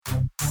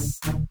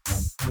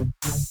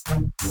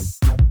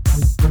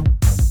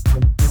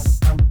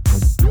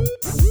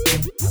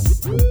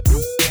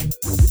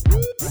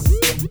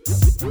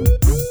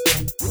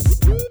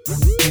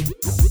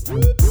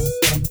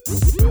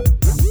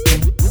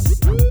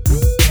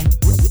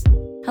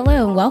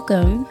and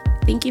welcome.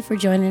 Thank you for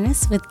joining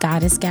us with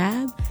Goddess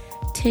Gab.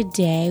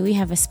 Today we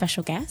have a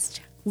special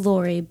guest,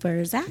 Lori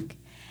Burzak,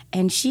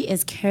 and she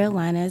is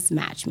Carolina's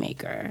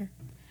Matchmaker.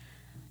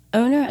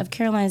 Owner of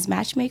Carolina's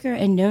Matchmaker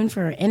and known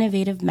for her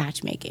innovative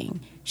matchmaking.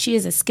 She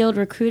is a skilled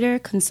recruiter,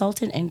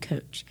 consultant, and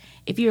coach.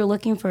 If you're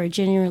looking for a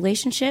genuine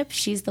relationship,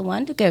 she's the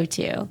one to go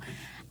to.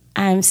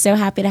 I'm so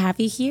happy to have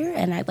you here,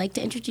 and I'd like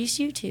to introduce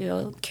you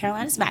to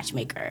Carolina's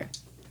Matchmaker.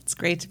 It's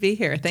great to be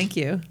here. Thank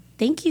you.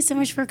 Thank you so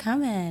much for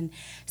coming.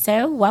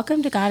 So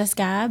welcome to Goddess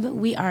Gab.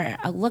 We are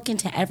a look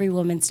into every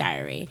woman's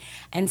diary.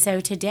 And so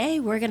today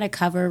we're going to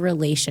cover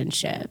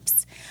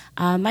relationships.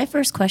 My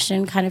first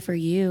question kind of for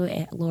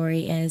you,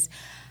 Lori, is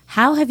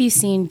how have you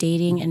seen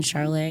dating in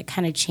Charlotte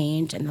kind of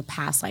change in the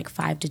past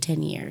 5 to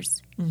 10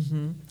 years?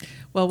 Mm-hmm.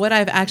 Well, what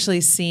I've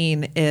actually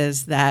seen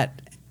is that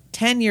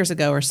 10 years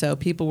ago or so,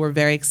 people were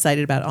very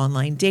excited about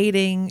online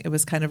dating. It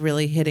was kind of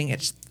really hitting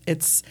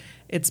its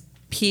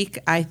peak,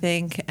 I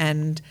think.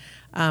 And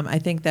I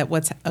think that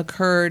what's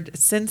occurred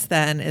since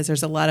then is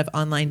there's a lot of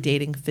online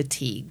dating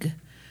fatigue.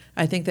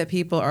 I think that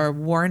people are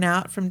worn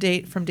out from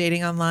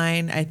dating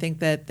online. I think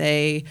that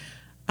they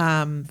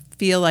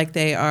feel like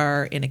they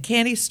are in a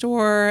candy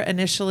store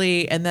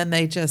initially, and then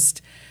they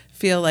just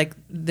feel like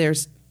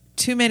there's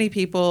too many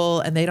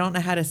people and they don't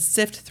know how to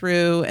sift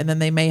through, and then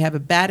they may have a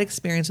bad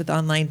experience with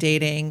online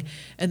dating,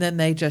 and then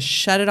they just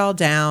shut it all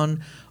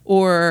down.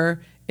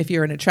 Or if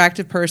you're an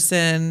attractive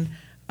person,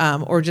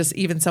 or just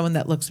even someone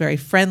that looks very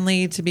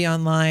friendly to be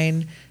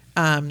online,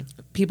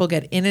 people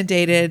get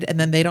inundated, and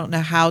then they don't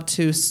know how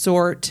to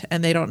sort,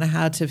 and they don't know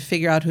how to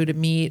figure out who to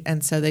meet,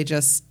 and so they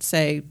just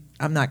say,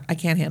 I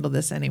can't handle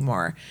this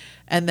anymore.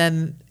 And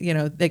then,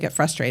 they get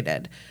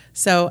frustrated.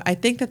 So I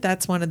think that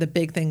that's one of the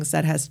big things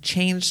that has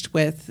changed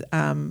with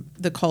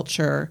the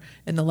culture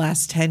in the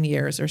last 10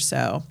 years or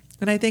so.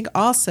 And I think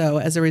also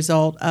as a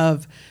result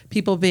of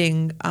people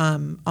being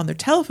on their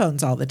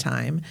telephones all the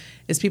time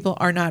is people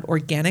are not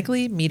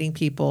organically meeting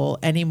people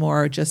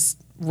anymore just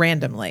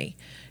randomly.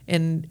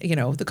 In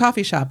the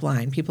coffee shop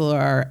line, people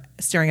are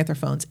staring at their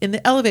phones. In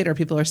the elevator,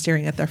 people are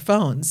staring at their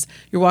phones.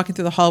 You're walking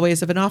through the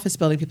hallways of an office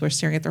building, people are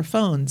staring at their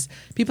phones.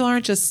 People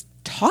aren't just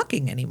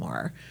talking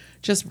anymore,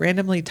 just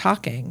randomly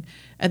talking.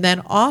 And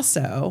then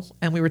also,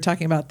 and we were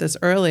talking about this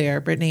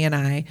earlier, Brittany and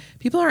I,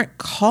 people aren't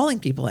calling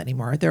people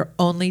anymore. They're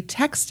only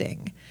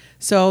texting.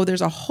 So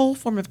there's a whole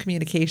form of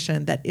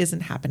communication that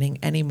isn't happening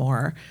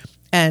anymore.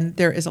 And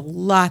there is a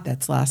lot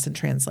that's lost in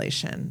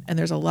translation. And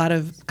there's a lot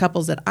of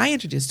couples that I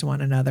introduce to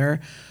one another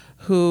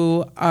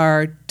who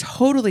are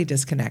totally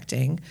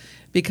disconnecting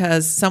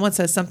because someone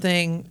says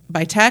something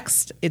by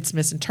text, it's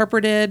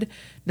misinterpreted.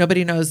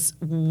 Nobody knows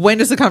when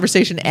does the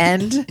conversation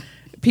end.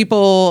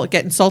 People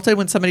get insulted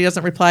when somebody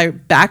doesn't reply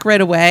back right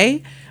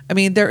away. I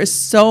mean, there is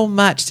so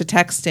much to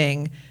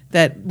texting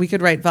that we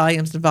could write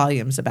volumes and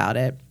volumes about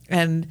it.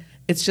 And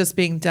it's just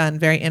being done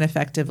very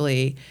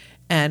ineffectively.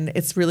 And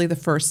it's really the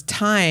first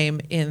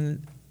time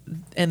in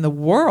the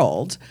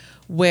world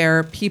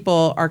where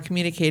people are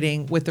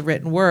communicating with the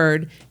written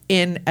word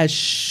in as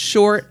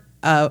short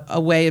a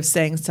way of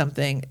saying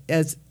something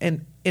as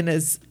in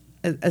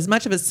as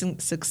much of a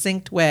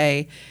succinct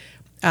way.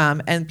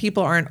 And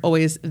people aren't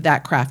always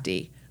that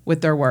crafty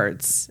with their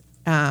words.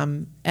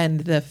 And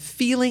the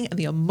feeling and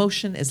the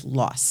emotion is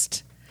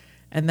lost.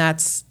 And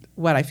that's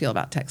what I feel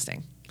about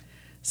texting.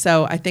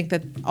 So I think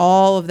that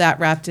all of that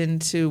wrapped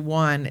into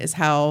one is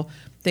how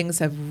things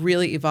have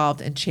really evolved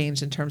and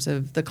changed in terms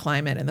of the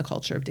climate and the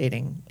culture of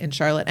dating in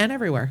Charlotte and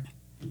everywhere.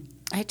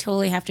 I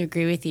totally have to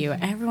agree with you.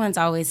 Everyone's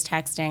always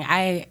texting.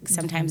 I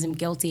sometimes am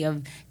guilty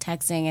of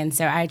texting, and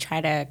so I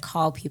try to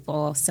call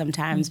people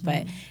sometimes,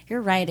 but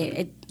you're right.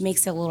 It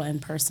makes it a little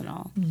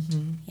impersonal.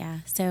 Yeah.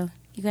 So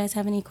you guys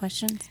have any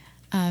questions?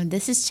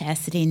 This is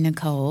Chastity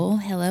Nicole.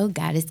 Hello,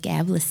 Goddess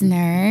Gab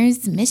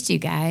listeners. Missed you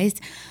guys.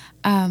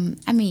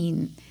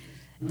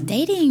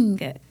 Dating,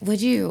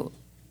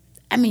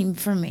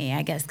 for me,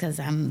 I guess, because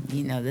I'm,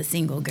 the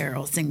single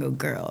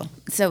girl.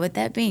 So with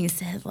that being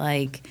said,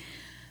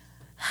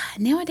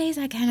 nowadays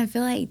I kind of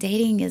feel like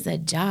dating is a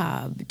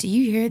job. Do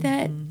you hear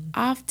that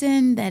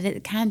often? That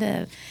it kind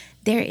of,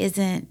 there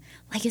isn't,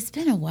 it's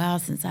been a while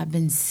since I've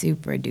been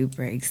super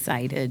duper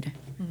excited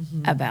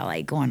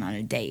about going on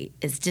a date.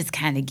 It's just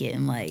kind of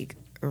getting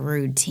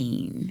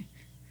routine.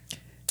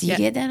 Do you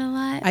get that a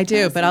lot? I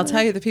do, but I'll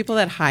tell you, the people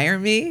that hire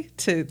me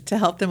to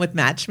help them with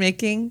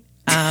matchmaking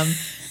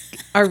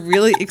are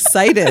really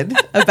excited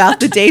about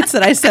the dates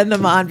that I send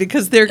them on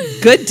because they're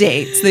good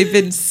dates. They've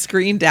been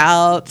screened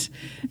out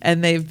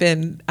and they've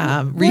been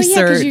researched.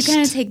 Yeah, because you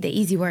kind of take the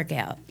easy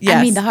workout.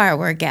 Yes. The hard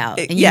workout,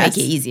 and you make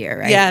it easier,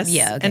 right? Yes.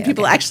 Yeah. Okay, and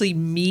people actually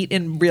meet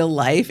in real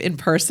life, in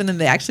person, and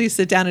they actually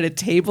sit down at a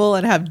table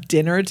and have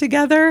dinner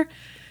together,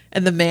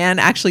 and the man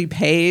actually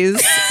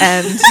pays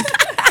and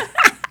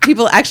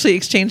people actually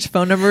exchange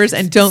phone numbers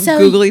and don't So-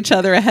 Google each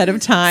other ahead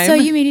of time. So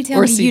you mean to tell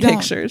or me see you don't?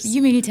 pictures.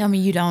 You mean to tell me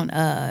you don't?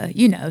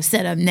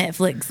 Set up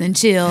Netflix and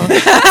chill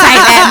type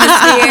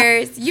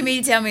atmospheres. You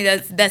mean to tell me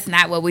that's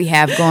not what we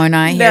have going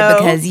on here?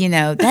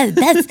 No.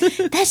 Because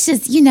that's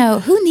just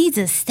who needs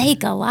a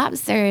steak, a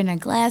lobster, and a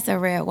glass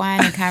of red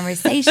wine in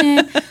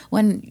conversation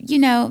when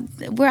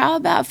we're all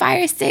about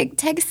fire stick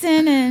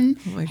texting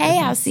and my hey,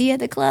 I'll goodness. see you at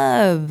the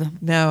club.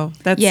 No,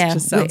 that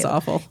just sounds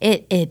awful.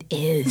 It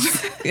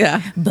is.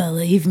 Yeah.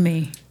 Believe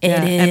me, it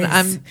Yeah, is.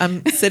 and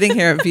I'm sitting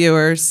here,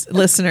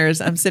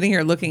 listeners. I'm sitting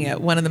here looking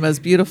at one of the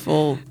most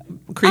beautiful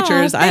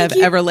creatures I have thank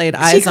you. ever laid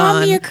She eyes called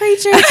on. me a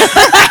creature.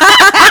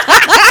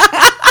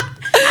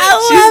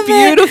 She's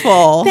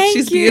beautiful. Thank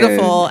She's you.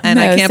 beautiful, and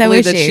I No, can't so believe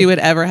is that she. she would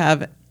ever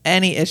have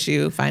any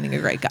issue finding a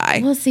great guy.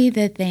 Well, see,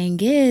 the thing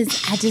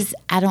is,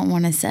 I don't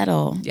want to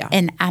settle. Yeah.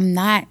 And I'm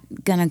not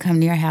gonna come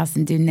to your house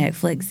and do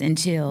Netflix and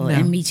chill No.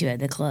 and meet you at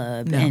the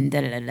club No. and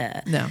da da da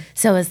da. No.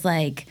 So it's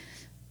like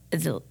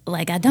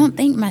I don't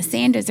think my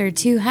standards are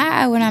too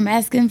high when I'm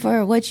asking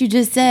for what you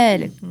just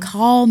said. Mm-hmm.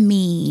 Call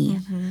me.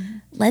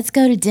 Let's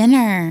go to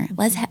dinner.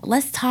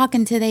 Let's talk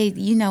until they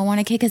want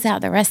to kick us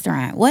out the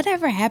restaurant.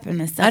 Whatever happened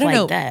to stuff I don't like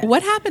know that.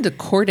 what happened to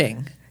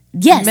courting.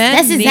 Yes, Men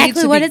that's need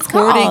exactly to what be it's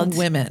courting called.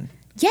 women.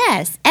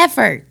 Yes,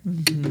 effort.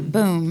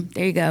 Boom.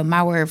 There you go.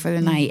 My word for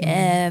the night.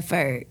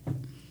 Effort.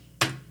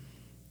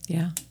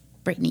 Yeah.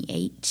 Brittany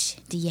H.,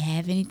 do you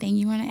have anything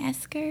you want to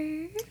ask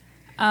her?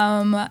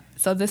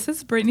 So this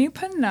is Brittany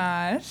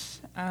Panache,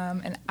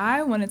 and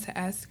I wanted to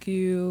ask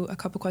you a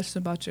couple questions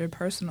about your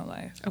personal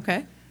life.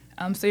 Okay.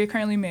 So you're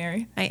currently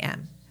married, I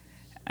am.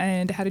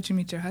 and how did you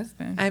meet your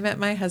husband? I met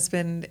my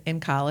husband in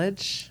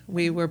college.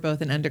 We were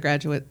both in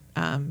undergraduate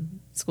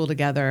school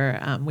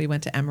together. We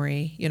went to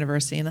Emory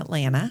University in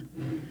Atlanta,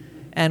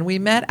 and we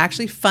met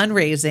actually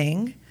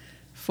fundraising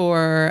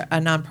for a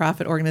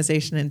nonprofit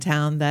organization in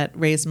town that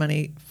raised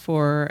money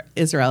for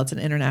Israel. It's an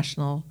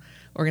international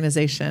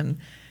organization.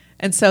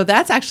 And so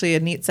that's actually a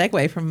neat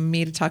segue from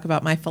me to talk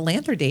about my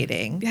philanthro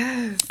dating.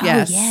 Yes.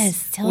 Yes. Oh,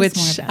 yes. Tell us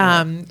Which more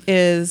about it.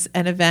 is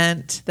an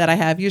event that I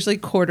have usually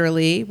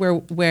quarterly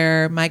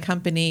where my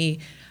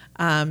company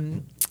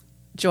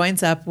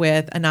joins up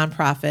with a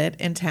nonprofit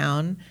in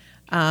town.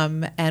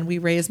 And we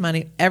raise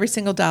money. Every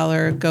single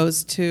dollar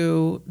goes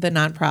to the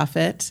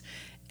nonprofit.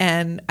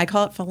 And I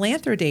call it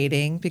philanthro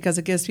dating because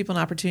it gives people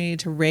an opportunity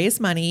to raise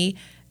money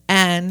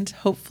and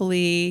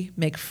hopefully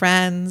make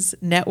friends,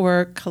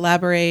 network,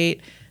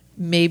 collaborate,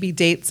 maybe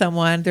date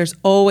someone. There's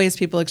always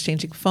people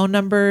exchanging phone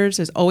numbers.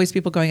 There's always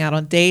people going out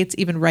on dates,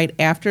 even right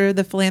after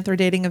the philanthro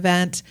dating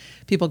event.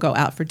 People go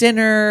out for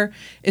dinner.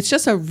 It's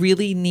just a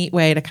really neat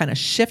way to kind of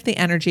shift the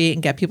energy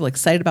and get people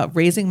excited about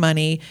raising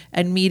money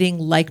and meeting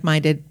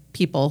like-minded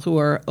people who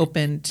are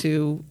open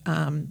to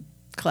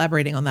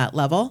collaborating on that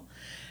level.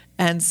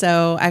 And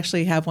so I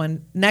actually have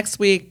one next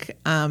week.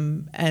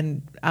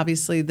 And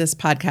obviously this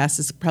podcast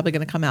is probably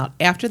going to come out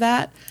after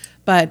that.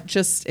 But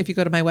just if you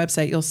go to my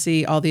website, you'll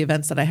see all the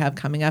events that I have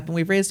coming up. And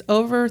we've raised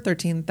over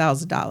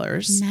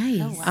 $13,000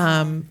 Nice.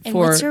 And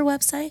for what's your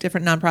website?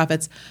 different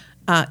nonprofits.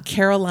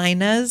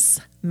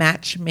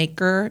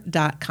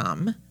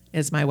 Carolina'sMatchmaker.com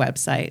is my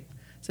website.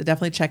 So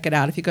definitely check it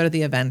out. If you go to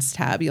the events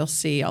tab, you'll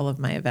see all of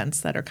my events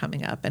that are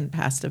coming up and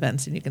past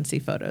events, and you can see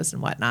photos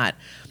and whatnot.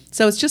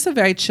 So it's just a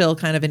very chill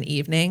kind of an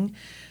evening.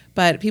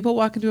 But people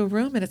walk into a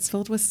room and it's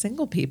filled with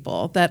single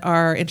people that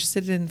are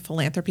interested in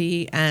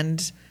philanthropy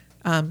and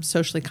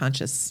socially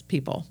conscious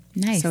people.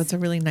 Nice. So it's a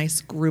really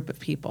nice group of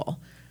people.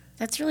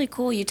 That's really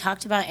cool. You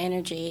talked about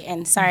energy,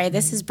 and sorry,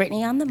 this is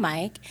Brittany on the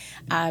mic,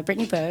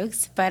 Brittany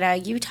Bogues,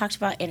 but you talked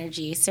about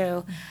energy.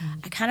 So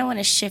I kind of want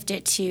to shift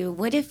it to,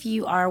 what if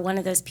you are one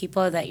of those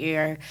people that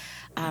you're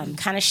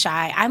kind of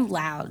shy? I'm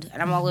loud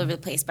and I'm all over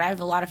the place, but I have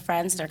a lot of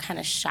friends that are kind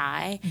of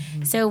shy.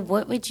 So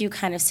what would you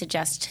kind of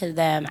suggest to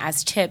them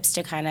as tips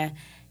to kind of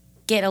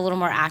get a little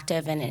more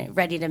active and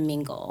ready to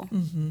mingle?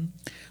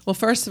 Well,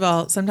 first of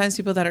all, sometimes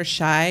people that are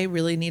shy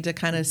really need to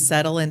kind of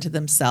settle into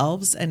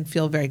themselves and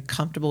feel very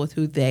comfortable with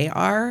who they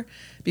are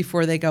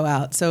before they go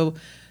out. So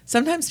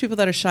sometimes people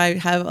that are shy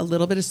have a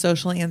little bit of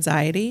social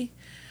anxiety.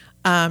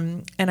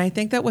 And I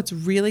think that what's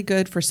really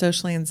good for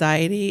social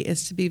anxiety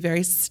is to be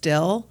very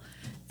still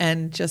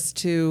and just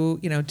to,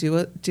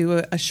 do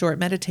a short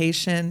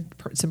meditation,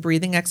 some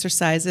breathing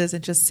exercises,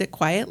 and just sit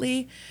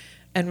quietly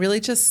and really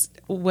just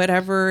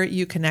whatever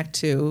you connect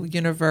to,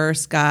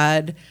 universe,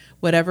 God,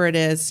 whatever it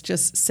is,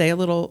 just say a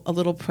little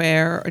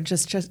prayer, or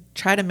just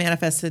try to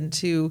manifest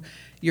into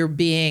your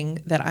being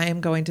that I am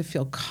going to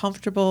feel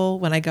comfortable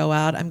when I go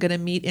out. I'm going to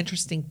meet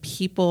interesting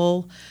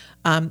people.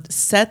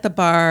 Set the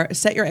bar,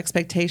 set your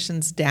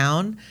expectations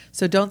down.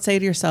 So don't say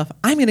to yourself,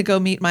 I'm going to go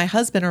meet my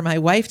husband or my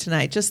wife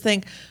tonight. Just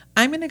think,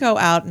 I'm going to go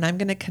out and I'm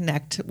going to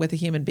connect with a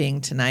human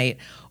being tonight,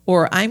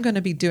 or I'm going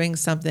to be doing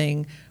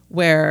something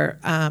where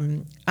I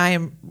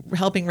am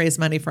helping raise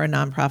money for a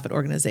nonprofit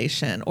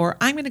organization, or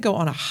I'm going to go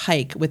on a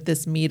hike with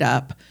this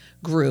meetup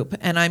group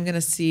and I'm going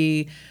to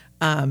see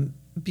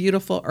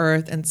beautiful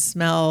earth and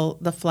smell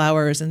the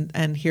flowers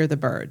and hear the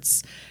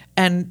birds.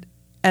 And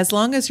as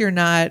long as you're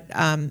not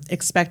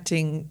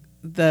expecting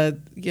the,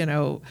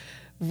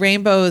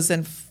 rainbows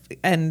and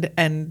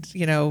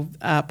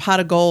pot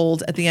of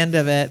gold at the end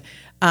of it,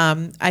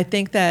 I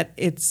think that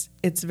it's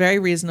very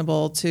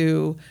reasonable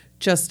to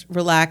just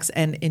relax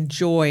and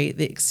enjoy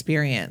the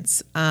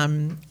experience.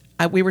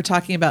 We were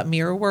talking about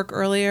mirror work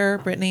earlier,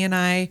 Brittany and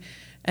I,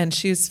 and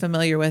she's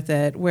familiar with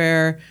it,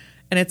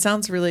 and it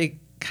sounds really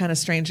kind of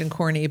strange and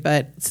corny,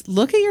 but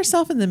look at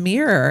yourself in the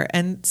mirror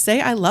and say,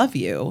 I love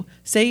you.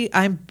 Say,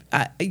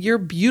 you're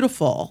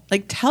beautiful.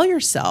 Like, tell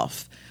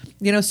yourself,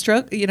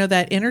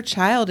 that inner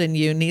child in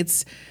you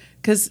needs,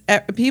 because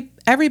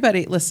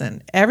everybody's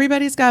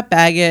got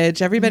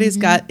baggage, everybody's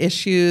got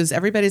issues,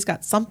 everybody's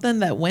got something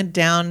that went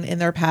down in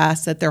their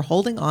past that they're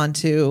holding on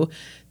to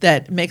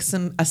that makes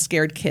them a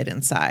scared kid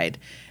inside.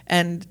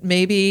 And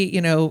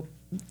maybe,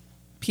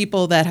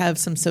 people that have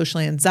some social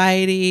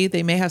anxiety,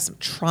 they may have some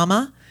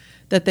trauma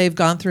that they've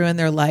gone through in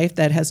their life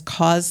that has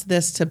caused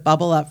this to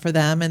bubble up for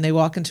them, and they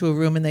walk into a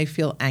room and they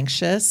feel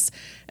anxious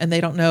and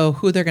they don't know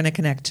who they're going to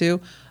connect to.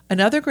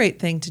 Another great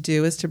thing to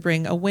do is to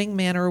bring a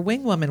wingman or a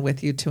wingwoman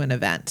with you to an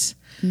event.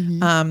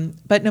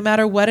 But no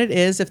matter what it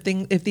is, if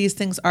these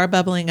things are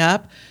bubbling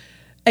up,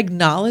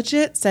 acknowledge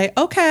it. Say,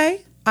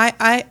 okay,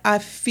 I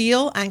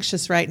feel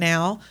anxious right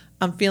now.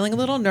 I'm feeling a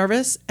little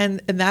nervous, and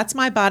that's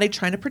my body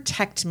trying to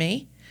protect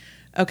me.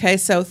 Okay,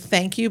 so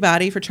thank you,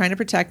 body, for trying to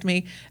protect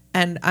me.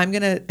 And I'm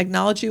going to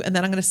acknowledge you, and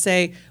then I'm going to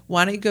say,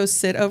 why don't you go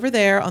sit over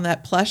there on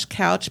that plush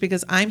couch,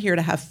 because I'm here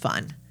to have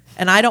fun.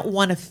 And I don't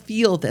want to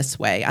feel this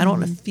way. I don't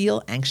want to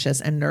feel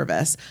anxious and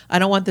nervous. I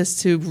don't want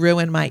this to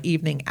ruin my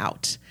evening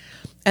out.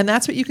 And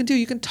that's what you can do.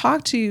 You can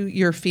talk to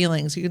your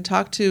feelings. You can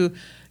talk to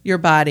your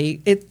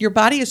body. Your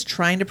body is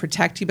trying to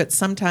protect you, but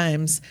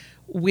sometimes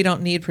we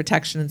don't need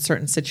protection in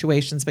certain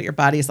situations, but your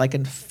body is like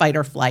in fight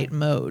or flight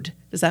mode.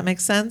 Does that make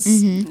sense?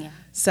 Mm-hmm. Yeah.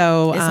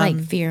 So it's like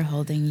fear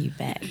holding you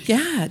back.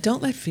 Yeah,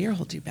 don't let fear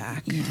hold you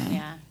back.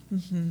 Yeah.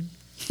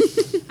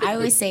 I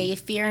always say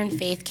fear and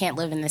faith can't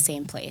live in the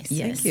same place.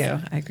 Yes. Thank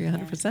you. I agree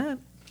 100%.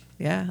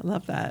 Yeah, I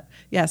love that.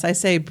 Yes, I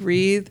say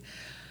breathe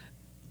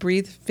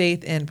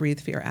faith in, breathe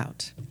fear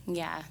out.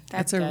 Yeah,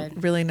 that's a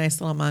good. really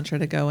nice little mantra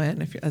to go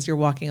in as you're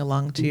walking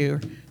along to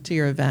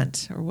your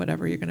event or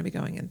whatever you're going to be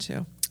going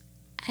into.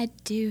 I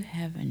do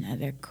have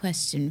another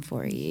question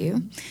for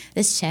you.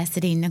 This is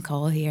Chastity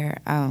Nicole here.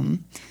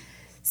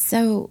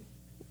 So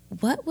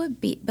what would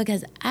be,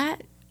 because I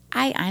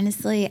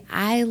honestly,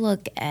 I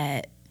look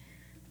at,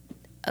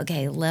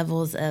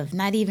 levels of,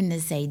 not even to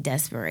say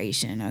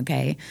desperation,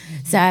 okay?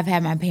 So I've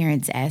had my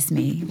parents ask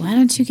me, why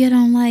don't you get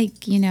on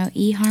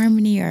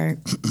eHarmony or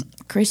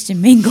Christian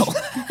Mingle?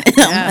 And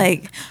I'm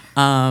like,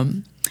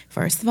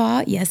 first of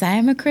all, yes, I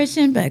am a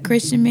Christian, but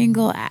Christian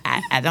Mingle,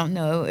 I don't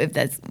know if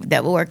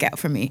that will work out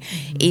for me.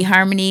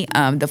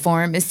 eHarmony, the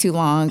forum is too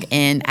long,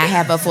 and I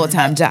have a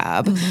full-time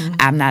job.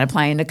 I'm not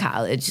applying to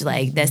college.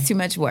 Like, that's too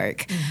much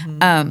work.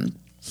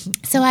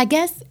 So I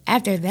guess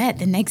after that,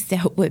 the next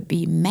step would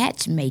be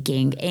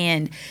matchmaking.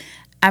 And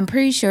I'm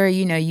pretty sure,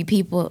 you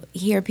people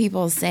hear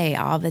people say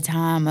all the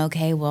time,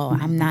 okay, well,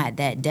 I'm not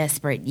that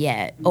desperate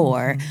yet,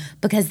 or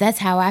because that's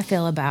how I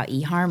feel about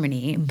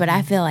eHarmony. But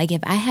I feel like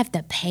if I have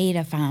to pay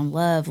to find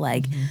love,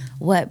 like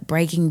what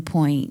breaking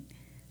point,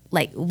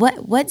 like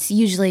what's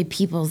usually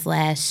people's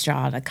last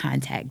straw to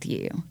contact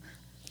you?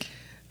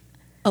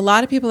 A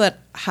lot of people that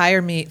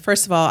hire me,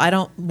 first of all, I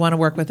don't want to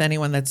work with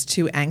anyone that's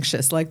too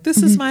anxious. Like,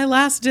 this is my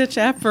last ditch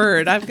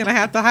effort. I'm going to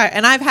have to hire.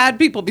 And I've had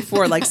people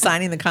before, like,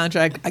 signing the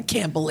contract. I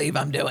can't believe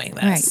I'm doing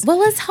this. Right.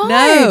 Well, it's hard.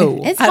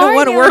 No, it's I don't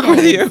want to work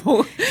with you.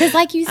 Because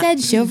like you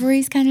said,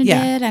 chivalry's kind of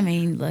dead. I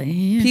mean,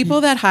 people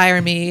that hire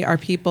me are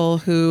people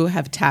who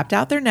have tapped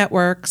out their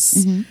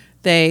networks.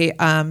 They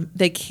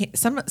can't,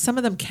 some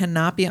of them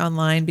cannot be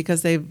online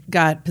because they've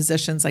got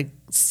positions like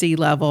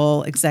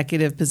C-level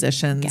executive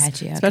positions.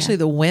 Gotcha, okay. Especially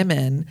the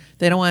women.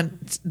 They don't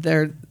want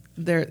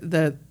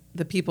the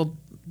people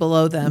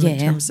below them in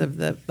terms of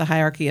the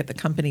hierarchy at the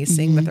company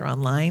seeing that they're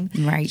online.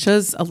 Right. It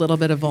shows a little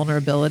bit of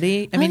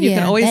vulnerability. I mean, you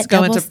can always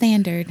go into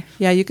standard.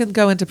 Yeah, you can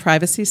go into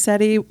privacy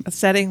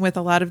setting with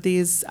a lot of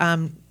these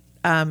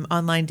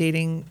online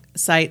dating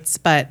sites,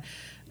 but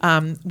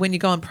when you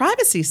go in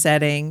privacy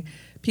setting,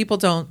 people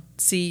don't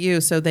see you,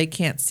 so they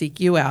can't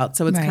seek you out.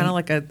 So it's kind of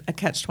like a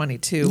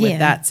catch-22 with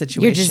that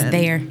situation. You're just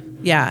there.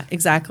 Yeah,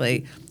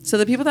 exactly. So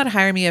the people that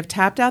hire me have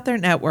tapped out their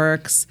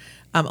networks.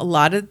 A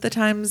lot of the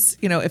times,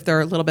 if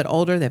they're a little bit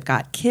older, they've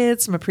got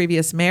kids from a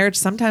previous marriage.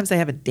 Sometimes they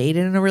haven't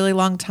dated in a really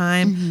long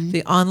time.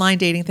 The online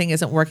dating thing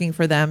isn't working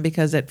for them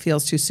because it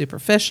feels too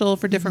superficial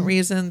for different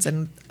reasons,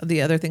 and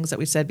the other things that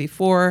we said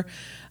before.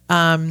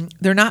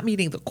 They're not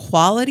meeting the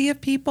quality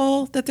of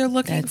people that they're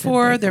looking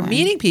for. They're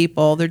meeting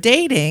people. They're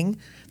dating.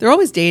 They're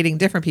always dating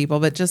different people,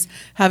 but just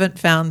haven't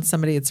found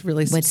somebody that's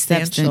really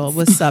substantial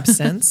with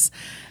substance.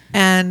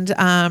 And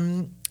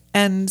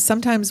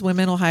sometimes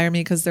women will hire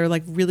me because they're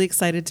like really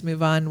excited to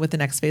move on with the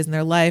next phase in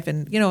their life.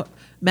 And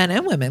men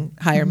and women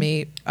hire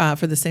me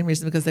for the same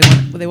reason, because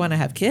they want to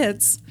have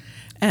kids,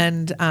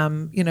 and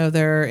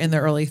they're in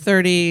their early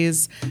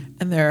 30s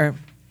and they're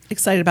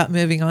excited about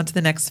moving on to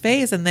the next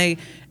phase, and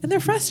they're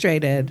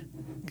frustrated.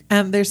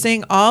 And they're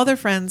seeing all their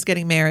friends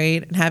getting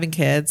married and having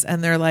kids,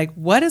 and they're like,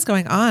 what is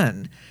going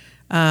on?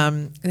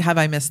 Have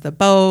I missed the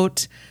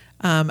boat?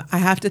 I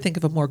have to think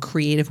of a more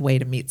creative way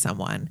to meet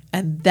someone.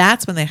 And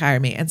that's when they hire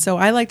me. And so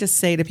I like to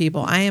say to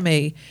people, I am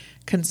a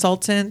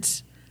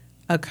consultant,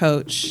 a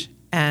coach,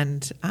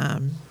 and,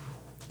 a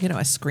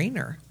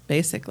screener,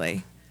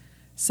 basically.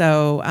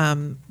 So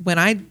when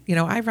I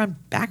run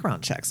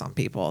background checks on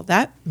people,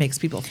 that makes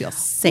people feel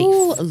safe.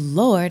 Oh,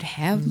 Lord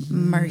have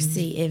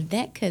mercy. If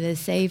that could have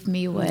saved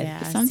me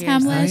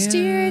sometime last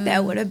year,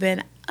 that would have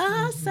been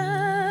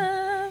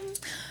awesome.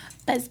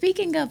 But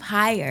speaking of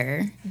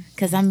hire,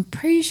 because I'm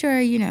pretty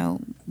sure,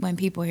 when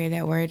people hear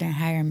that word and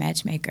hire a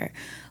matchmaker,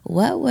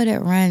 what would it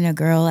run a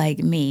girl like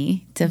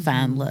me to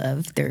find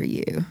love through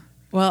you?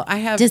 Well, I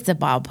have... Just a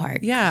ballpark.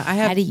 Yeah, I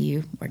have... How do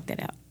you work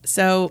that out?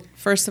 So,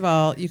 first of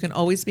all, you can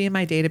always be in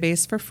my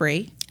database for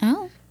free.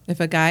 Oh. If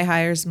a guy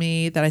hires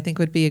me that I think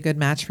would be a good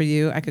match for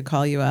you, I could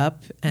call you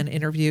up and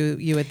interview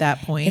you at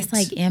that point. It's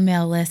like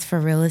MLS for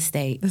real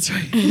estate. That's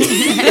right.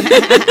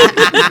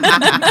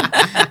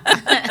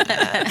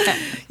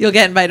 You'll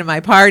get invited to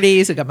my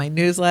parties. You'll get my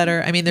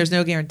newsletter. I mean, there's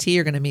no guarantee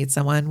you're going to meet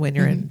someone when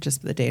you're in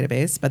just the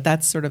database, but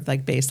that's sort of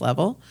like base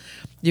level.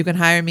 You can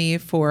hire me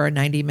for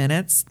 90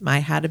 minutes. My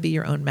How to Be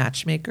Your Own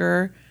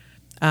Matchmaker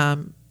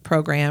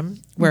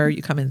program where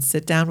you come and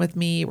sit down with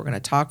me. We're going to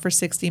talk for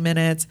 60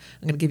 minutes.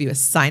 I'm going to give you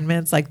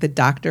assignments like the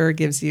doctor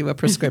gives you a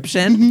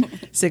prescription.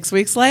 6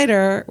 weeks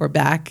later, we're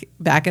back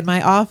in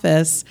my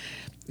office.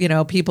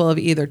 People have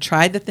either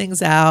tried the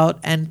things out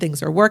and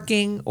things are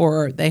working,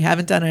 or they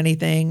haven't done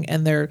anything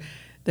and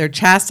they're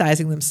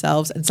chastising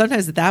themselves. And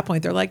sometimes at that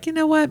point, they're like, you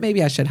know what,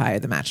 maybe I should hire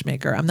the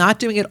matchmaker. I'm not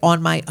doing it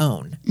on my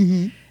own.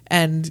 Mm-hmm.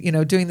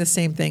 And, doing the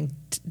same thing,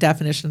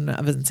 definition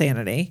of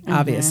insanity,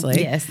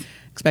 obviously. Yes.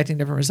 Expecting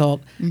different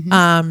result.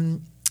 Mm-hmm.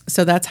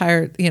 So that's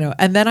hired,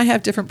 and then I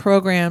have different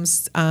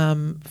programs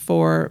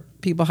for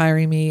people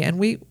hiring me, and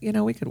we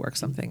could work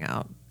something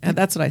out. And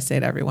that's what I say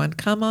to everyone.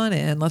 Come on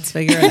in. Let's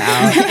figure it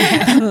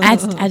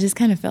out. I just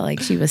kind of felt like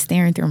she was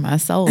staring through my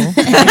soul.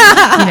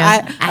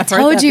 I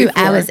told you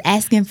I was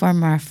asking for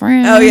my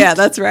friend. Oh, yeah,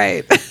 that's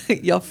right.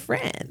 Your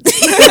friend.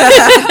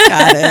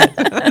 Got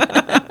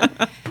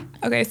it.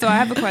 Okay, so I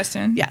have a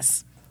question.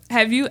 Yes.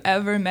 Have you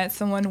ever met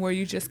someone where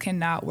you just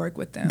cannot work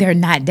with them? They're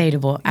not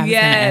dateable.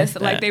 Yes,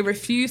 like they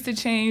refuse to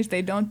change.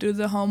 They don't do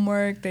the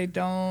homework. They're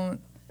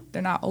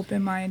not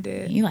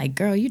open-minded. You're like,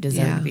 girl, you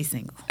deserve to be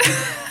single.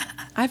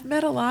 I've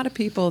met a lot of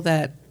people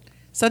that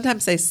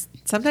sometimes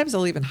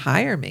they'll even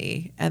hire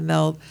me and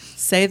they'll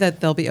say that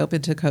they'll be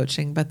open to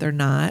coaching, but they're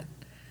not.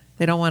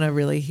 They don't want to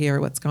really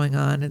hear what's going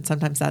on, and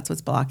sometimes that's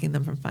what's blocking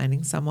them from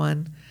finding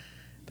someone.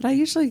 But I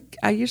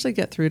usually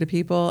get through to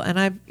people, and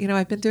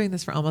I've been doing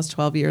this for almost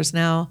 12 years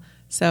now,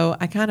 so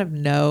I kind of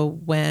know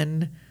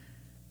when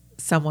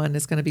someone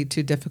is going to be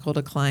too difficult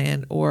a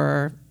client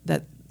or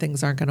that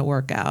things aren't going to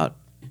work out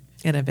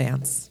in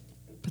advance.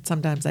 But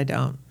sometimes I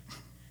don't,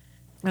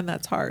 and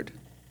that's hard.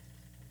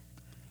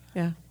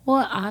 Yeah.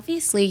 Well,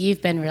 obviously,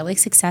 you've been really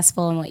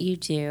successful in what you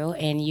do,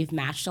 and you've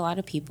matched a lot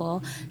of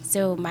people.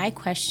 So my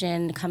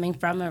question coming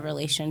from a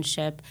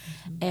relationship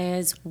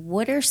is,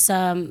 what are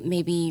some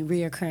maybe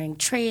reoccurring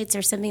traits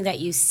or something that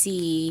you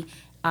see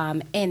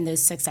in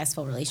those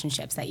successful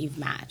relationships that you've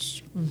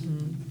matched?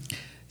 Mm-hmm.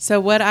 So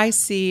what I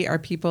see are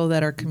people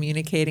that are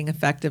communicating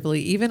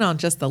effectively, even on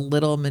just the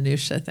little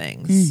minutia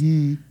things.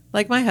 Mm-hmm.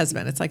 Like my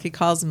husband, it's like he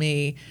calls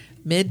me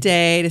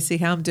midday to see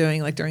how I'm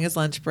doing, like during his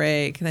lunch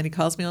break. And then he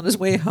calls me on his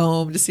way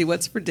home to see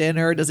what's for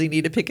dinner. Does he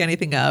need to pick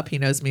anything up? He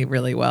knows me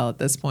really well at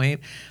this point,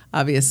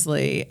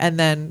 obviously. And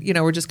then,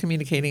 we're just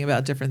communicating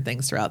about different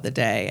things throughout the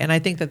day. And I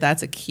think that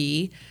that's a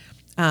key.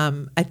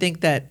 I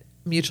think that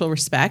mutual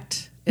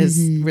respect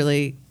is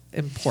really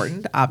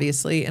important,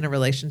 obviously, in a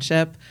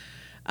relationship.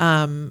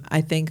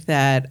 I think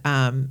that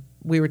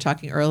we were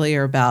talking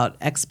earlier about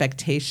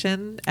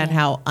expectation and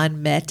how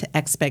unmet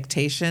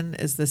expectation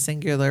is the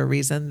singular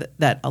reason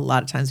that a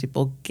lot of times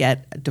people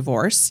get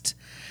divorced.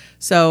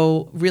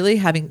 So really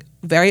having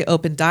very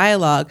open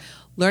dialogue,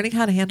 learning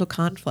how to handle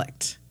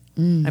conflict.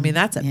 I mean,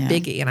 that's a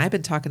biggie. And I've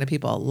been talking to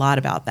people a lot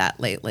about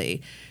that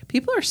lately.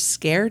 People are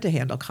scared to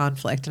handle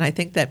conflict. And I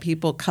think that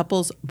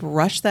couples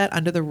brush that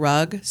under the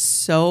rug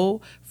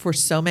for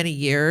so many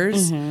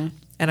years. Mm-hmm.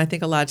 And I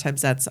think a lot of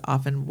times that's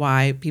often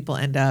why people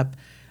end up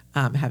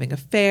having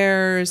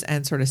affairs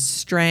and sort of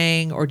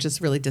straying or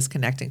just really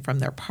disconnecting from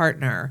their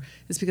partner,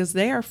 is because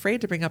they are afraid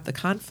to bring up the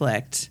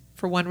conflict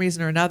for one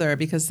reason or another,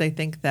 because they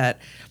think that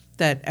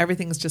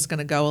everything's just going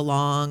to go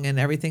along and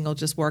everything will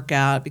just work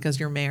out because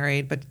you're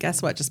married. But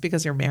guess what? Just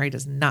because you're married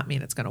does not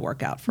mean it's going to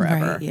work out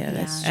forever. Right. Yeah,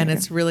 that's true. And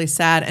it's really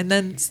sad. And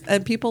then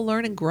people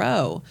learn and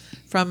grow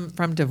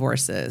from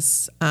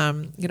divorces.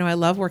 I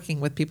love working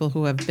with people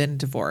who have been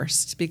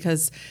divorced,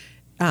 because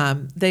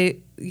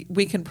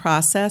we can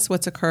process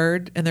what's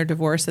occurred in their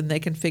divorce, and they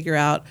can figure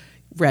out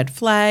red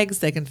flags.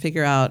 They can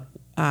figure out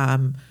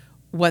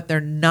what they're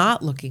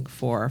not looking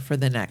for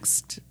the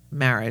next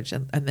marriage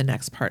and the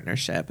next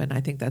partnership. And I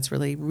think that's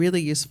really,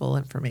 really useful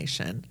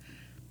information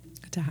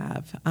to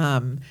have.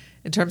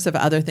 In terms of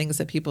other things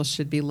that people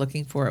should be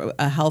looking for,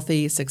 a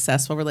healthy,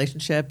 successful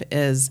relationship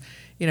is,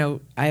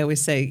 I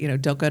always say,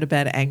 don't go to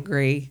bed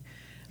angry.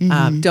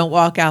 Don't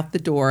walk out the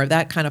door.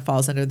 That kind of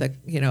falls under the,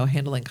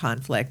 handling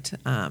conflict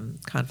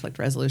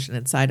resolution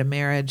inside a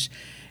marriage.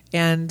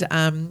 And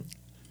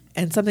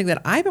something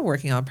that I've been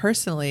working on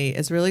personally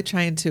is really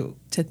trying to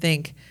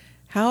think,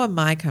 how am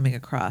I coming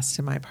across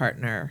to my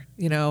partner?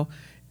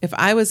 If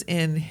I was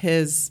in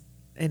his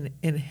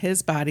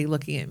body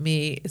looking at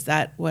me, is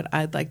that what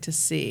I'd like to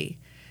see?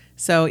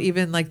 So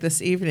even like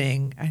this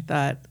evening, I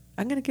thought,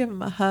 I'm going to give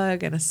him a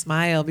hug and a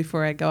smile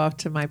before I go off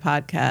to my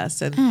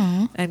podcast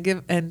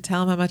and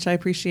tell him how much I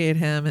appreciate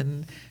him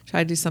and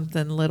try to do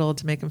something little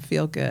to make him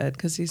feel good,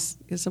 because he's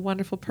a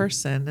wonderful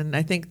person. And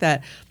I think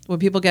that when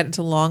people get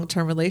into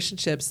long-term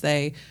relationships,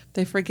 they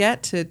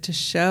forget to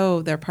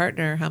show their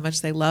partner how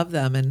much they love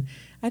them. And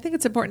I think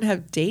it's important to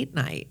have date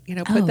night,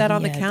 put that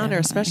on the calendar, definitely.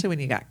 Especially when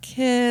you got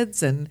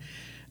kids and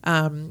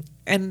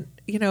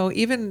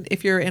even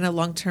if you're in a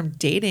long-term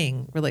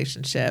dating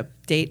relationship,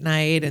 date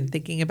night and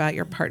thinking about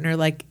your partner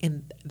like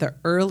in the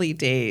early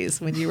days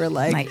when you were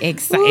like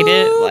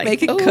excited,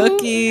 making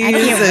cookies. I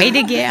can't wait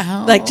to get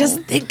home. Like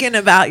just thinking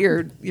about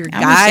your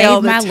guy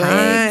all the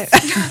time.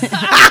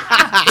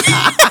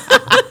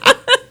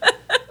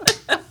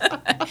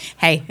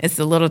 Hey, it's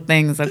the little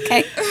things,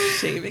 okay?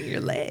 Shaving your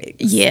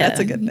legs. Yeah.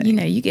 That's a good thing.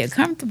 You get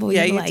comfortable.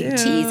 Yeah, you you like do.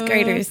 cheese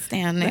graters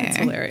down there. That's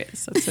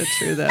hilarious. That's so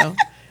true, though.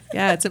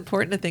 Yeah, it's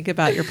important to think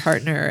about your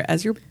partner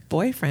as your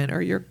boyfriend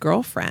or your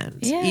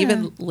girlfriend,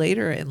 even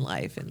later in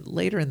life and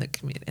later in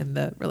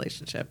the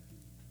relationship.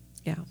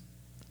 Yeah.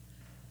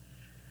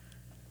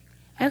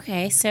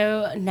 Okay,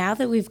 so now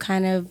that we've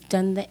kind of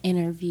done the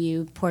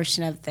interview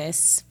portion of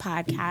this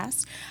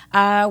podcast,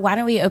 why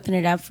don't we open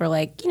it up for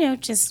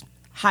just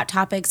hot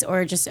topics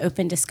or just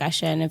open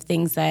discussion of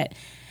things that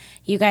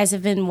you guys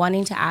have been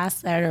wanting to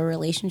ask that are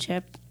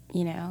relationship,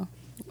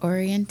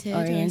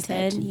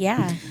 oriented.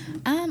 Yeah.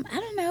 I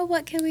don't know.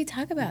 What can we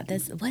talk about?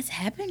 What's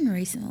happened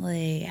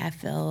recently? I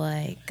feel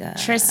like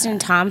Tristan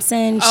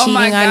Thompson Oh cheating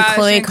my on gosh,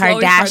 Khloe and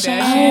Khloe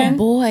Kardashian. Oh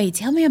boy,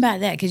 tell me about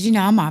that, because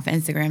I'm off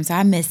Instagram, so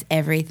I miss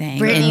everything,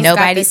 Brittany's and got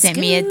nobody the sent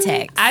me a scoop.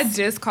 text. I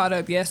just caught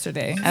up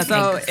yesterday. Okay,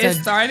 So so- it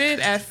started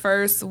at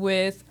first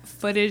with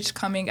footage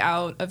coming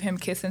out of him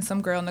kissing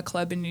some girl in the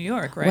club in New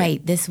York, right?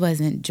 Wait, this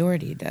wasn't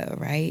Jordy though,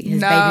 right?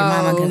 His No, baby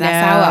mama, because I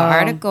saw an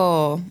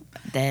article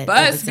that. it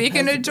But was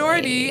speaking of supposedly-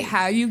 Jordy,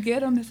 how you get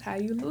them is how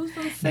you lose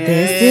them. sis.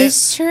 This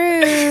is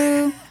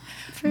true.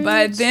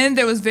 But then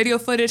there was video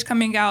footage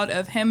coming out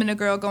of him and the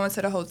girl going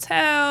to the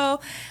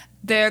hotel.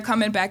 They're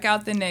coming back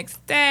out the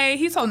next day.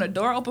 He's holding the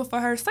door open for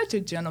her. Such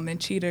a gentleman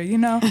cheater, Oh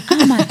my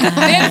god.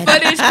 Then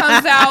footage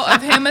comes out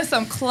of him in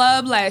some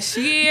club last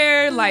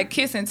year, like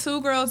kissing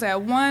two girls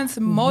at once,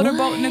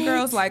 motorboating the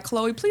girls. Like,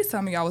 Khloe, please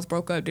tell me y'all was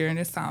broke up during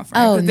this time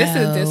frame. Oh 'cause no. This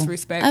is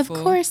disrespectful.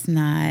 Of course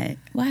not.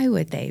 Why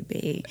would they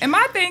be? And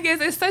my thing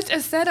is, it's such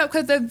a setup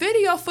because the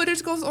video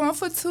footage goes on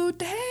for 2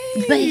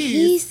 days. But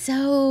he's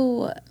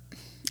so.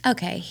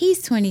 Okay,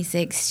 he's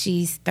 26.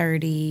 She's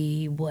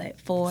 30.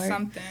 What, 4?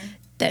 Something.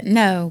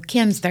 No,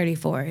 Kim's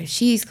 34.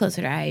 She's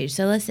closer to our age.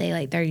 So let's say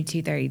like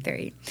 32,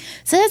 33.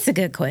 So that's a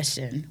good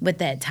question with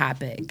that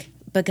topic,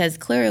 because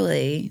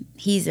clearly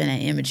he's in an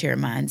immature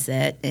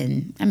mindset.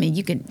 And I mean,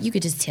 you could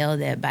just tell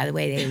that by the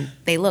way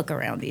they look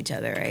around each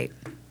other, right?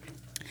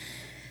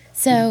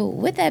 So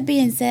with that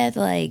being said,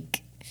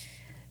 like,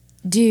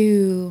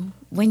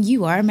 when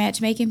you are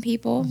matchmaking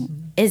people,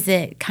 is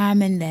it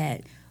common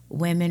that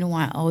women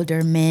want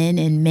older men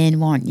and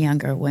men want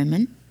younger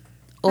women?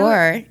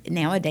 Or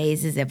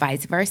nowadays, is it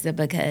vice versa?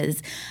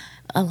 Because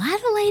a lot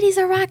of ladies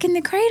are rocking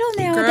the cradle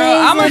nowadays. Girl,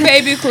 I'm a and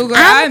baby cougar.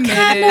 I I'm admit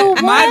kinda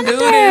it. My dude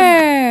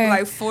wonder. is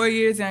like 4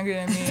 years younger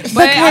than me.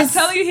 But I'm Because-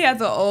 telling you, he has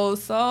an old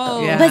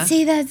soul. Yeah. But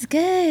see, that's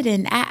good.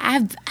 And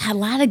I've a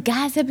lot of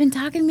guys have been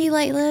talking to me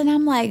lately, and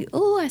I'm like,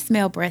 "Ooh, I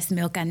smell breast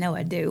milk. I know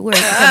I do." Where's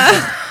it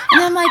coming from?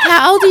 And I'm like,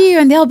 "How old are you?"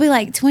 And they'll be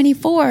like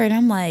 24, and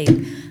I'm like,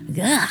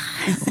 "God,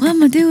 what am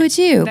I gonna do with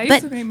you?" That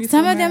used But to make me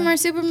some so of them mad. are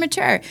super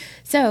mature.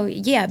 So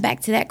yeah,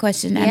 back to that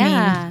question. I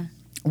Yeah. mean,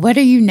 what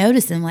are you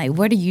noticing? Like,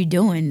 what are you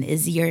doing?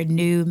 Is your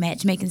new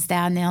matchmaking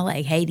style now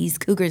like, "Hey, these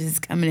cougars is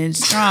coming in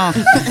strong"?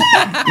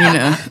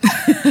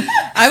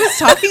 I was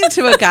talking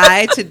to a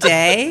guy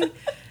today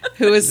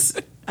who was,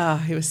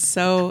 he was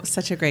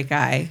such a great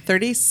guy,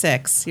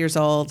 36 years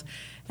old.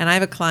 And I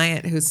have a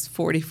client who's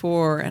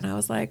 44. And I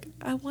was like,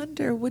 I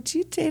wonder, would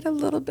you date a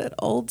little bit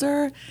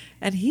older?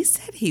 And he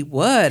said he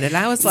would. And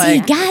I was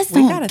like, guys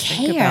we don't got to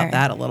think care. about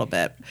that a little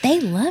bit. They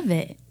love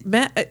it.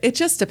 It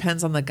just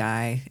depends on the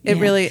guy. It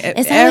Yeah. really,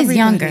 It's always everybody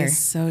younger. is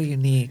so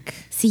unique.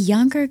 See,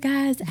 younger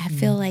guys, I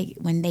feel like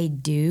when they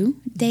do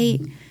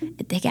date,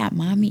 they got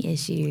mommy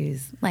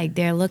issues. Like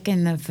they're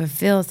looking to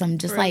fulfill some,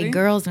 just Really? like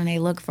girls when they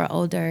look for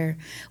older.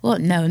 Well,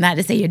 no, not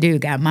to say your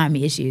dude got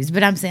mommy issues,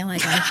 but I'm saying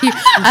like a huge.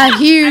 I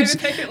didn't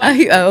take it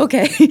like Oh,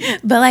 okay,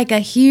 but like a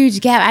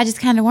huge gap. I just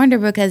kind of wonder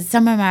because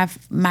some of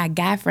my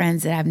guy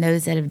friends that I've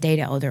noticed that have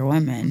dated older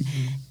women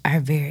are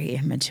very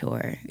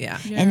immature. Yeah.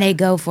 And they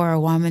go for a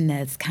woman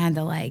that's kind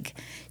of like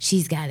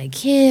she's got a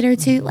kid or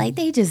two. Like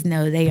they just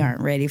know they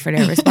aren't ready for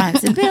their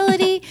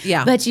responsibility.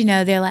 Yeah. But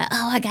they're like,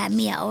 oh, I got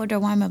me an older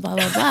woman, blah,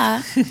 blah,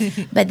 blah.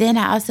 But then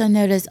I also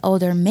notice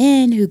older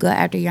men who go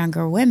after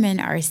younger women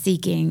are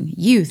seeking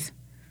youth.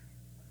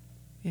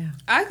 Yeah.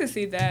 I could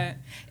see that.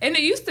 And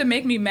it used to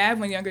make me mad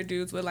when younger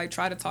dudes would like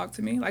try to talk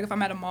to me. Like if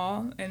I'm at a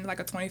mall and like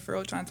a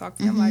 24-year-old trying to talk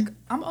to me, I'm like,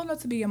 I'm old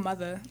enough to be a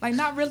mother. Like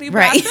not really, but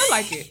I Right. feel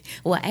like it.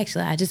 Well,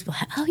 actually, I just be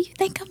like, oh, you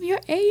think I'm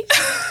your age?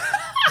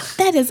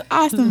 That is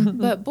awesome.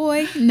 But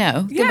boy,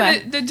 no.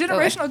 Yeah, Goodbye. the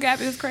generational gap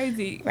is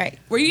crazy. Right.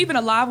 Were you even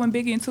alive when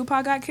Biggie and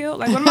Tupac got killed?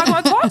 Like, what am I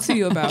going to talk to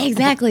you about?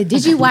 Exactly.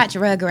 Did you watch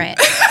Rugrats?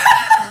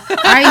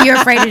 Are you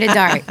afraid of the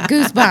dark?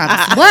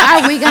 Goosebumps.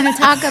 What are we going to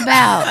talk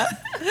about?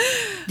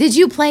 Did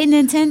you play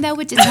Nintendo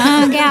with your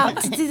tongue out?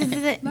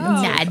 No.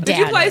 Nah, I Did doubt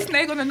you play it.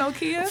 Snake on the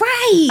Nokia?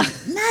 Right.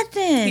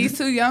 Nothing. He's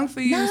too young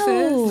for you, sis.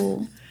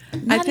 No.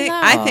 Not at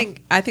all.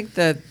 I think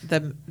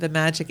the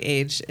magic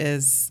age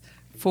is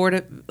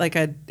like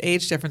a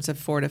age difference of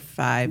 4 to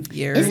 5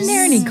 years. Isn't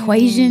there an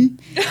equation?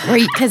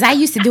 Because I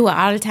used to do it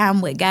all the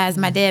time with guys.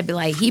 My dad be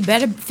like, he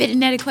better fit in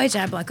that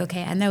equation. I'd be like,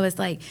 okay, I know it's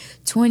like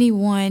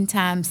 21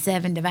 times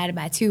 7 divided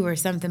by 2 or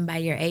something by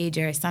your age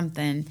or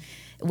something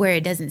where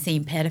it doesn't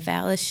seem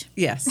pedophile-ish.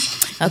 Yes.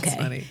 Okay. That's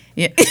funny.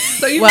 Yeah.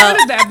 So you've Well-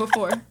 heard of that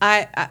before.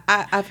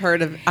 I've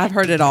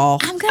heard it all.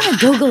 I'm going to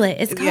Google it.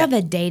 It's called Yeah.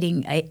 the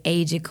dating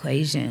age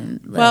equation.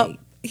 Well,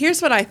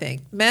 here's what I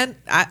think. Men,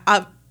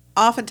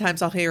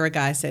 oftentimes I'll hear a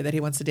guy say that he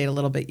wants to date a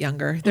little bit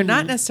younger. They're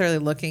not necessarily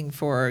looking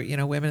for,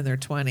 women in their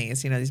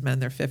 20s, these men in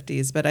their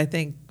 50s, but I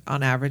think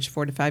on average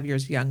 4 to 5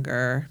 years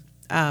younger.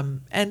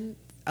 And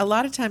a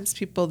lot of times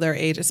people their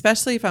age,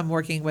 especially if I'm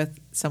working with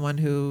someone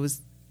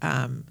whose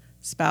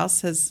spouse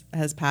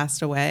has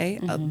passed away,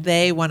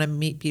 they want to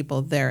meet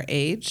people their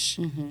age.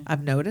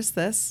 I've noticed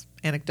this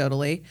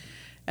anecdotally.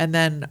 And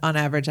then on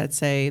average, I'd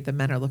say the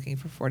men are looking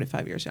for 4 to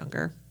 5 years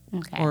younger.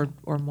 Okay.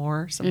 Or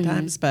more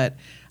sometimes, but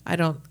I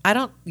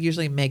don't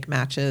usually make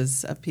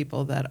matches of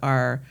people that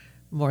are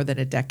more than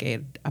a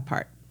decade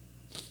apart.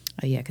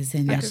 oh, yeah, because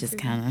then it's just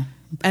kind of.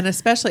 And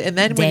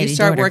then when you Daddy,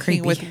 start daughter,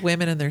 working creepy. with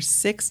women in their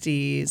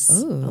 60s,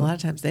 Ooh. a lot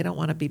of times they don't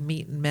want to be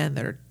meeting men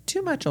that are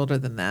too much older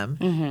than them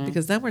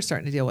because then we're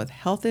starting to deal with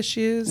health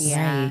issues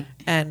Yeah.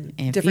 and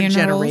And different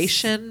funerals.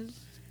 generation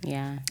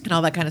Yeah. and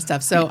all that kind of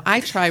stuff. So I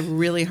try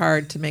really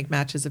hard to make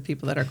matches of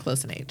people that are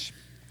close in age.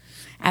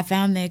 I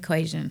found the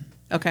equation.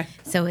 Okay.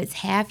 So it's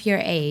half your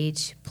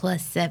age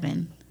plus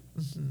 7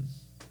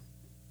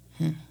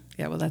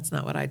 Yeah, well, that's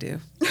not what I do.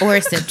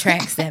 or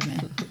subtract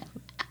 7.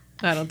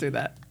 I don't do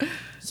that.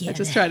 Yeah, I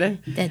just try to.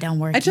 That don't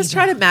work. I just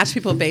either. try to match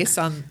people based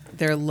on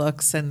their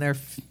looks and their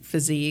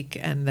physique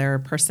and their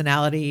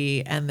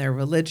personality and their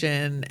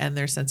religion and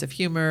their sense of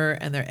humor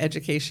and their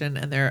education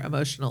and their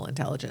emotional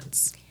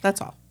intelligence.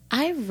 That's all.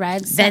 I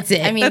read. That's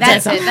it. I mean,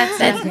 That's that's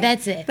it. it.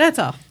 That's it. That's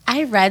all.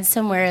 I read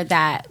somewhere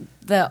that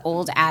the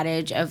old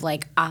adage of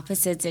like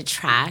opposites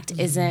attract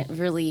isn't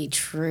really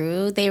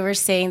true. They were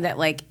saying that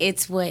like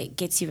it's what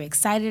gets you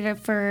excited at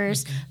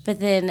first, but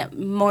then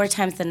more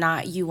times than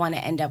not, you want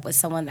to end up with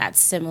someone that's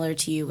similar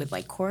to you with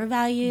like core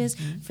values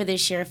for the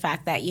sheer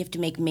fact that you have to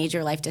make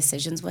major life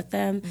decisions with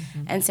them.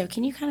 And so,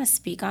 can you kind of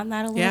speak on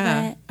that a little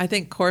Yeah. bit? I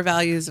think core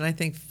values and I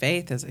think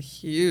faith is a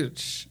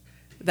huge.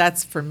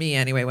 That's for me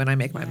anyway. When I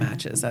make my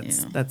matches,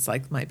 that's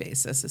like my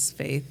basis is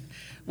faith,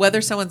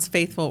 whether someone's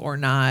faithful or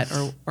not,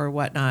 or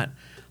whatnot.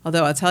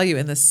 Although I'll tell you,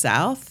 in the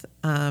South,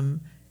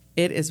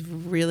 it is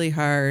really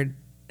hard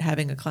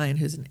having a client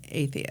who's an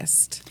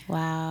atheist.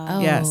 Wow. Oh,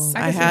 Yes, I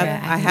I can see have.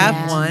 that. I can have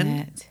imagine one,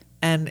 that.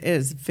 and it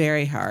is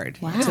very hard.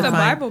 Wow. It's to the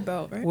find- Bible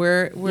Belt, right?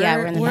 We're Yeah,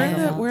 we're in the Bible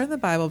Belt. we're in the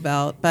Bible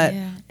Belt, but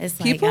Yeah, it's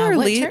like, people are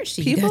what church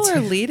do you people go to?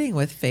 are leading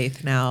with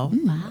faith now.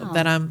 Wow.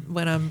 That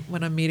when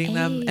I'm meeting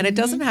them, and it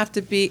doesn't have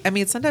to be. I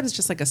mean, sometimes it's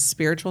just like a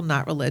spiritual,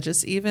 not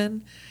religious,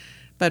 even.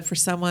 But for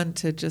someone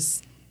to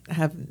just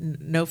have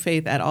no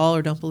faith at all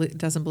or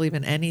doesn't believe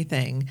in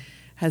anything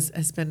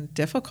has been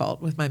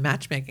difficult with my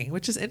matchmaking,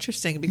 which is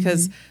interesting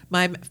because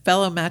my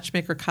fellow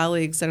matchmaker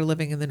colleagues that are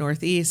living in the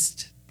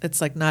Northeast, it's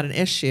like not an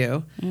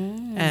issue.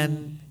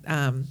 And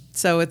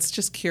so it's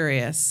just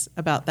curious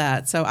about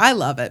that. So I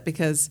love it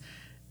because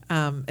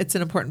it's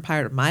an important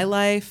part of my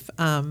life,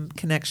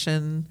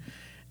 connection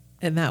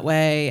in that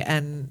way.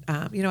 And,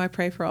 I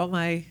pray for all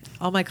my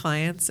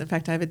clients. In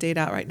fact, I have a date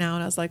out right now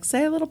and I was like,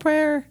 say a little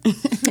prayer.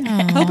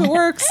 Hope it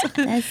works.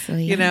 That's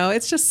sweet.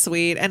 It's just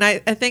sweet. And I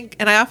think,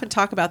 and I often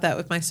talk about that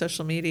with my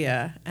social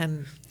media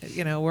and,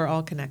 we're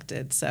all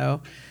connected.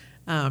 So,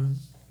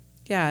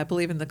 I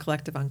believe in the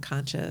collective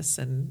unconscious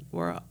and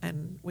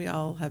we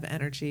all have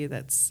energy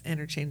that's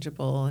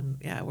interchangeable and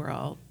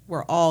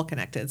we're all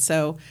connected.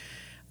 So,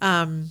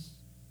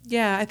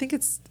 Yeah, I think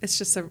it's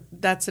just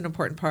that's an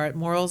important part: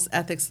 morals,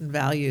 ethics, and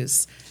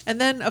values. And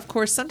then, of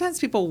course, sometimes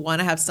people want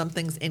to have some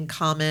things in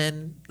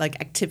common, like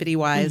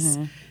activity-wise,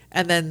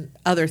 and then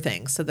other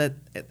things, so that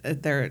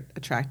they're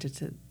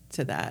attracted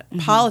to that.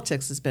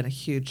 Politics has been a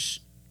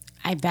huge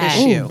I bet.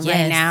 issue.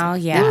 Right now,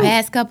 yeah. The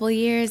past couple of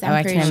years, I'm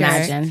I pretty can sure.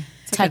 imagine.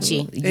 Touchy.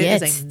 It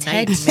Yes, is a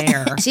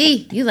nightmare.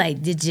 Gee, you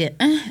like, did you?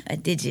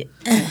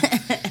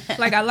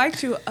 Like, I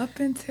liked you up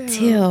until.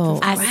 Till.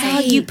 I saw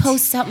you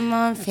post something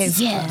on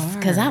Facebook. Yes,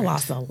 because I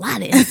lost a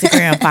lot of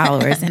Instagram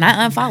followers and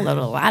I unfollowed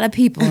a lot of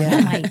people. And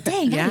I'm like,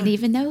 dang, I didn't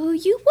even know who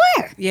you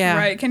were. Yeah,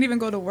 Right. Can't even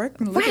go to work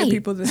and look at Right.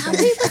 people the Now, same.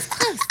 we was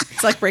us.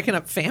 it's like breaking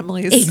up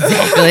families.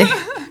 Exactly.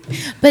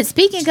 But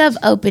speaking of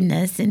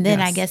openness, and then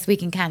I Yes. guess we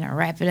can kind of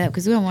wrap it up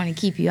because we don't want to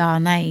keep you all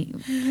night.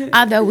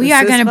 Although we This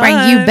are is going to bring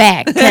fun. you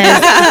back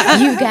because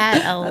you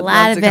got a lot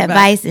love of to come back.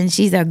 advice, and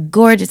she's a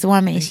gorgeous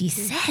woman, and she's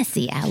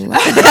sassy. I love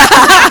it.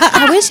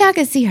 I wish y'all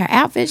could see her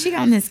outfit. She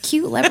got on this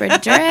cute leopard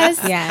dress.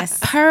 Yes.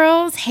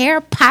 Pearls, hair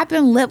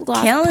popping, lip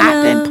gloss Killing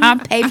popping, 'em.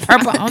 Pompeii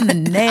purple on the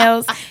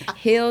nails,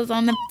 heels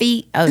on the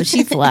feet. Oh,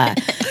 she fly.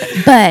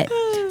 But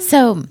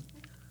so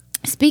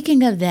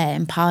speaking of that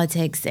in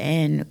politics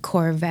and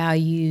core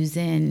values,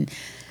 and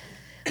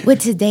with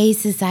today's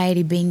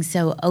society being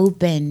so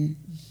open,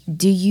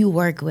 do you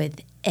work with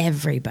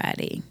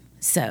everybody?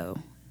 So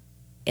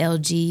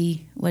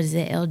LGBTQ.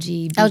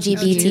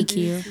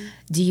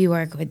 Do you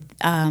work with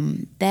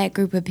that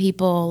group of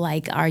people?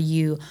 Like, are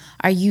you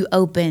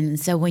open?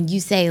 So when you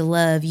say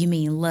love, you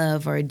mean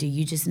love, or do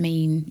you just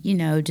mean,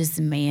 just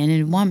man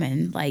and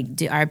woman? Like,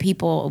 are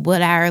people,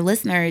 would our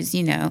listeners,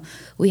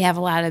 we have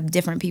a lot of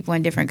different people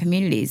in different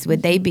communities.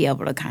 Would they be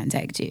able to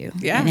contact you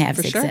Yeah, and have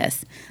for sure.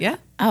 success? Yeah,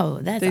 Oh,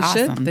 that's They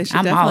should. awesome. They should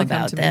I'm all definitely come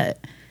about to me.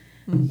 that.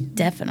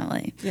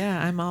 Definitely.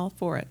 yeah, I'm all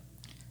for it.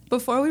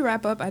 Before we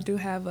wrap up, I do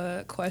have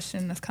a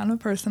question that's kind of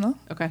personal.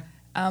 Okay.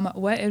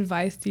 What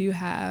advice do you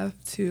have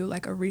to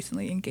like a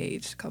recently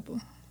engaged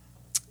couple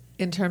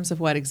In terms of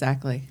what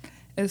exactly?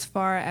 as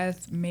far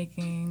as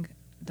making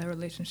the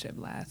relationship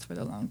last for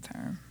the long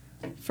term?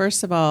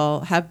 First of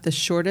all, have the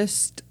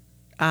shortest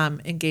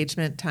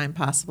engagement time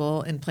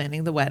possible in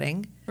planning the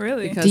wedding.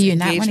 Really? Because Do you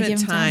not want to engagement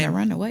give them time to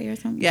run away or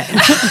something? Yeah.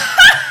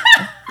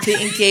 The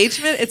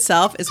engagement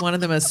itself is one of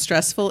the most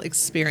stressful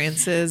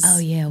experiences Oh,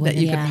 yeah, that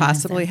you yeah, could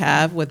possibly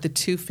have with the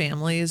two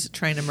families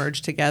trying to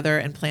merge together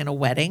and plan a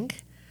wedding.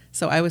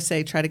 So I would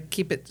say try to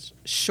keep it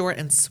short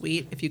and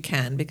sweet if you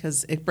can,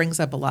 because it brings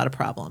up a lot of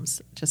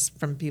problems just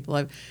from people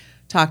I've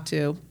talked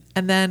to.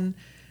 And then,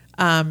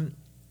 I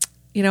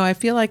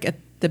feel like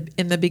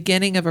in the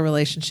beginning of a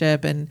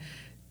relationship and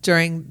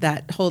during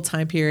that whole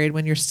time period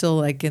when you're still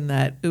like in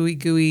that ooey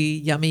gooey,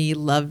 yummy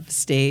love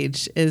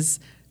stage is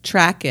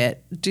track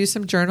it, do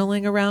some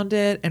journaling around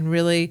it, and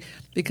really,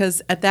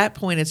 because at that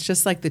point it's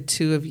just like the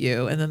two of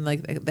you, and then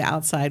like the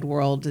outside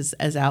world is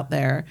out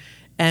there.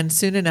 And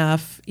soon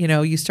enough,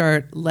 you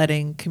start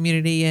letting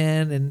community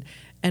in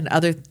and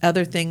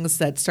other things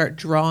that start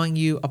drawing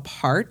you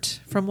apart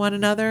from one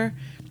another.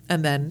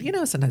 And then,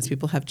 sometimes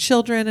people have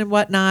children and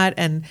whatnot,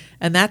 and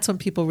that's when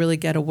people really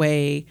get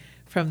away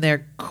from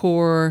their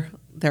core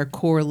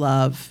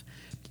love.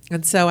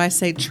 And so I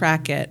say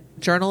track it,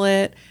 journal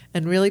it,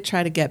 and really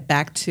try to get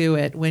back to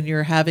it when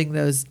you're having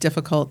those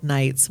difficult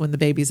nights, when the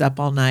baby's up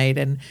all night,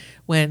 and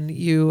when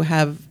you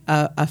have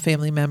a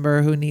family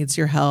member who needs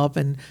your help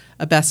and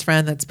a best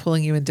friend that's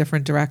pulling you in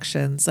different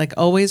directions. Like,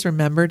 always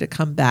remember to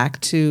come back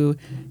to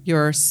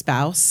your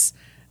spouse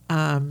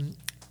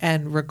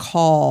and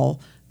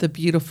recall the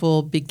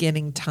beautiful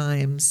beginning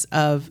times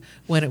of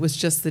when it was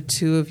just the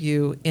two of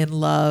you in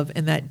love,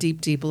 in that deep,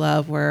 deep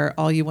love where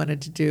all you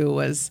wanted to do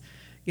was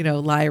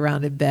lie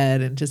around in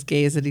bed and just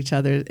gaze at each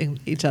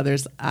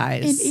other's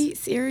eyes. And eat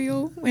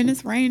cereal when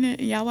it's raining,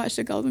 and y'all watch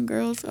the Golden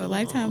Girls or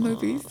Lifetime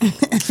movies.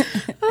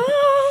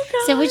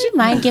 So would you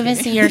mind giving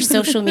us your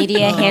social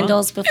media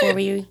handles before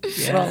we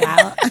roll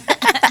out?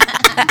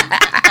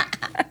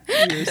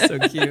 You're so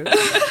cute.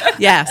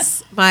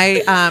 Yes.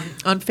 My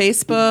on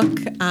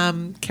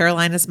Facebook,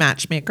 Carolina's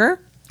Matchmaker.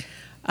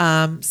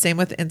 Same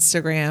with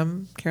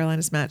Instagram,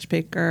 Carolina's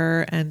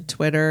Matchmaker, and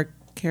Twitter,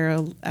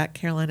 at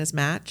Carolina's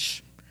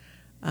Match.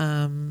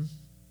 And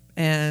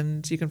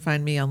you can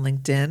find me on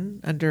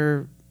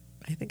LinkedIn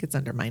I think it's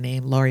under my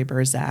name, Laurie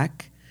Burzak.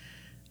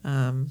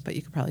 But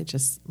you could probably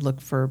just look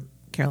for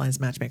Carolina's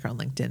Matchmaker on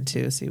LinkedIn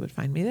too, so you would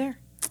find me there.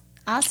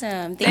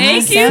 Awesome.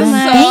 Thank you you so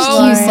much. Thank you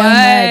so much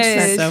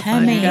That's for so fun.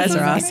 coming. You guys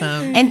are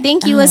awesome. And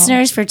thank you,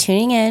 listeners, for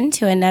tuning in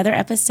to another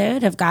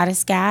episode of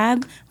Goddess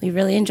Gab. We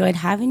really enjoyed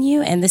having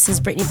you. And this is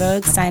Brittany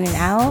Bogue signing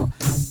out.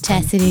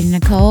 Chastity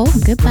Nicole,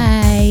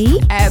 goodbye.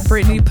 At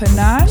Brittany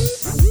Panache.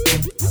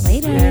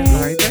 Later. And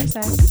Laurie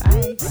Burzak.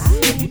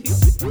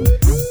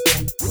 Bye. Bye.